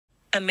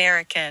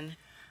American.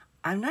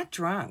 I'm not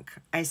drunk,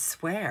 I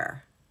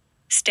swear.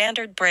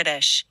 Standard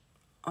British.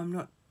 I'm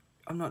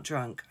not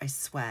drunk, I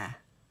swear.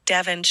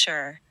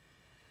 Devonshire.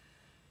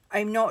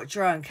 I'm not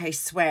drunk, I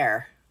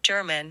swear.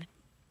 German.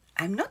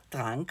 I'm not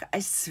drunk, I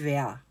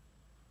swear.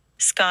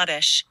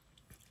 Scottish.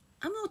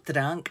 I'm not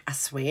drunk, I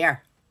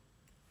swear.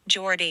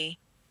 Geordie.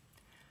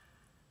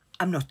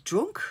 I'm not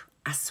drunk,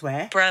 I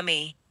swear.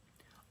 Brummie.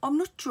 I'm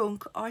not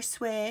drunk, I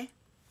swear.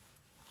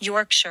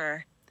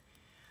 Yorkshire.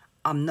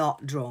 I'm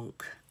not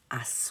drunk,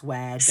 I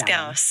swear down.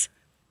 Scouse.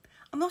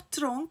 I'm not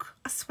drunk,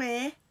 I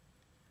swear.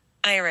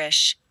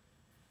 Irish.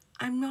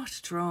 I'm not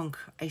drunk,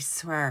 I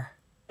swear.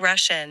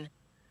 Russian.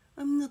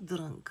 I'm not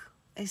drunk,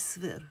 I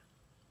swear.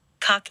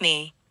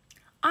 Cockney.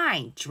 I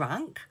ain't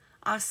drunk,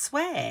 I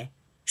swear.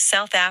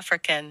 South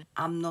African.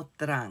 I'm not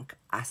drunk,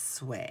 I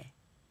swear.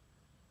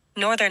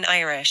 Northern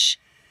Irish.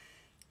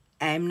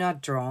 I'm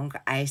not drunk,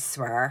 I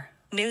swear.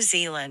 New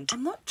Zealand.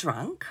 I'm not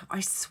drunk,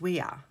 I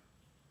swear.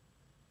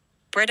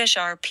 British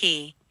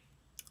RP.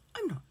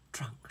 I'm not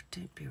drunk,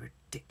 don't be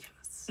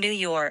ridiculous. New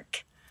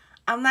York.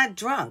 I'm not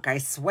drunk, I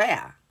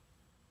swear.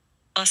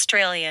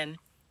 Australian.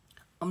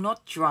 I'm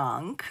not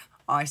drunk,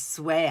 I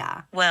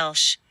swear.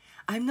 Welsh.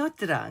 I'm not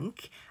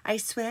drunk, I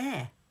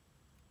swear.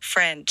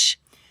 French.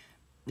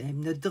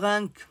 I'm not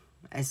drunk,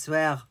 I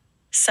swear.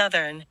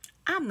 Southern.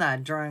 I'm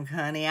not drunk,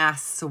 honey, I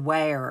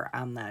swear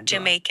I'm not drunk.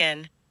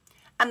 Jamaican.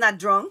 I'm not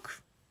drunk,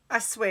 I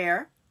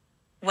swear.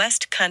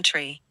 West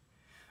Country.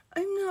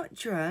 I'm not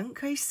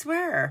drunk, I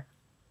swear.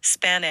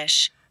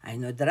 Spanish.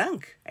 I'm not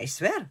drunk, I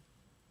swear.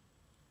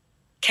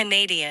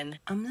 Canadian.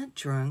 I'm not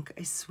drunk,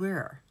 I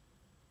swear.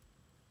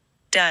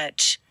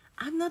 Dutch.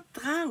 I'm not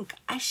drunk,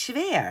 I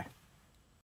swear.